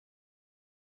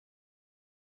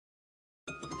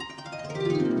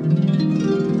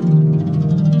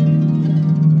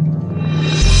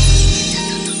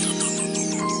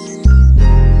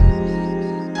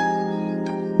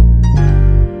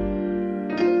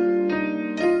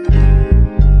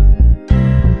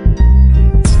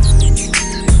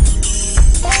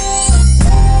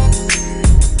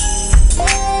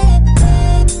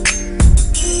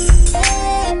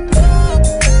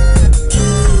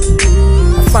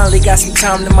finally got some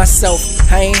time to myself.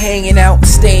 I ain't hanging out,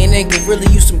 staying in, could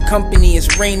really use some company,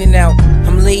 it's raining out.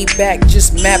 I'm laid back,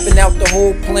 just mapping out the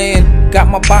whole plan. Got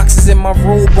my boxes in my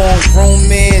robe on, grown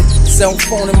man. Cell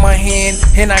phone in my hand,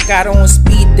 and I got on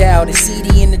speed dial. The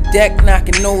CD in the deck,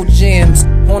 knocking no jams.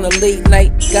 On a late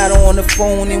night, got on the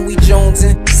phone and we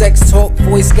jonesing. Sex talk,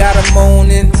 voice got her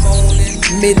moaning.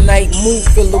 Midnight mood,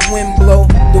 feel the wind blow.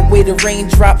 The way the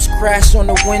raindrops crash on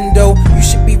the window. You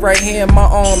should be right here in my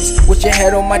arms, with your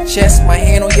head on my chest, my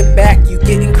hand on your back, you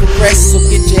getting caressed. So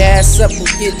get your ass up and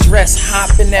get dressed.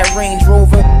 Hop in that Range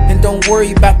Rover, and don't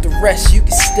worry about the rest, you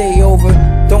can stay over.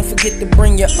 Don't forget to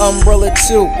bring your umbrella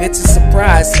too. It's a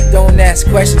surprise, so don't ask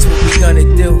questions, what we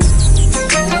gonna do.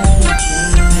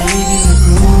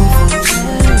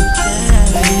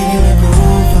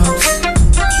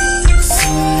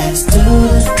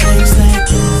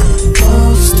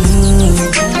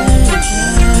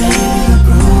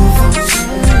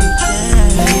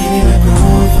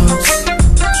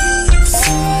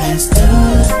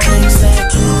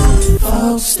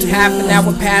 Half an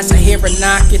hour passed, I hear a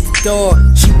knock at the door.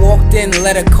 She walked in,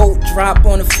 let her coat drop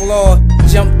on the floor.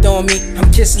 Jumped on me, I'm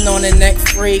kissing on her neck,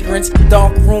 fragrance.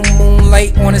 Dark room,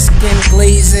 moonlight on her skin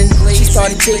glazing. She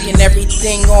started taking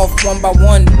everything off one by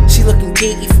one. She looking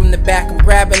cakey from the back, I'm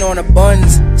grabbing on her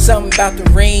buns. Something about the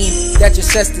rain, that just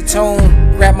sets the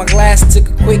tone. Grabbed my glass, took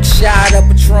a quick shot of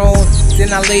Patron.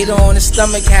 Then I laid her on her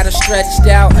stomach, had her stretched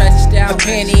out. Her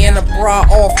panty and her bra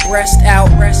off, breast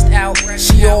out.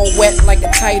 She all wet like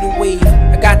a tidal wave.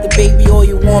 I got the baby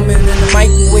oil warming in the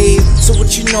microwave. So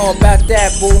what you know about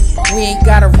that, boo? We ain't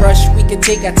gotta rush, we can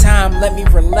take our time, let me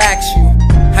relax you.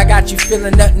 I got you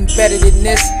feeling nothing better than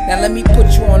this. Now let me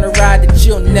put you on a ride that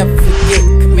you'll never forget.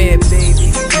 Come here,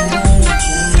 baby.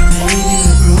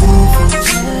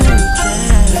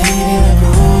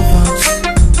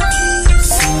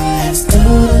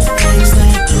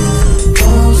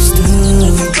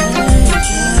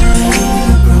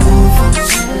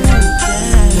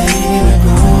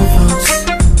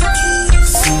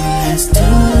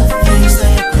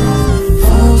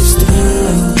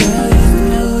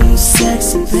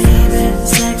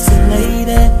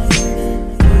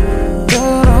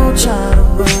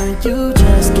 You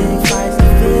just can't fight the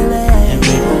feeling, and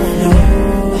we don't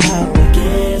know how it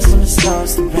gets when it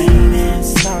starts to rain. It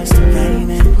starts to rain.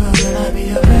 Well, will I be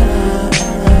a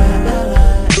Ella?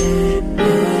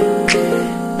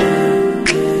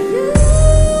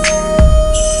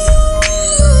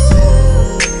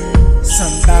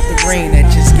 Something about the rain that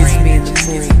just gets me in the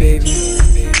mood, baby.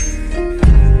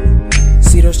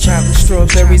 See those chocolate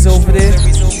strawberries over there?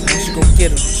 You should go get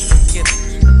them.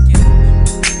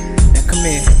 Now come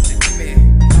here.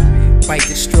 Bite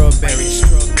the strawberry.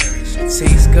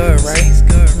 Tastes good, right?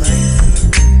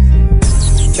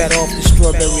 Bet off the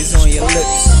strawberries on your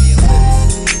lips.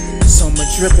 So I'ma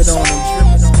drip it on them,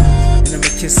 and I'ma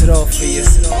kiss it off for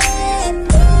you.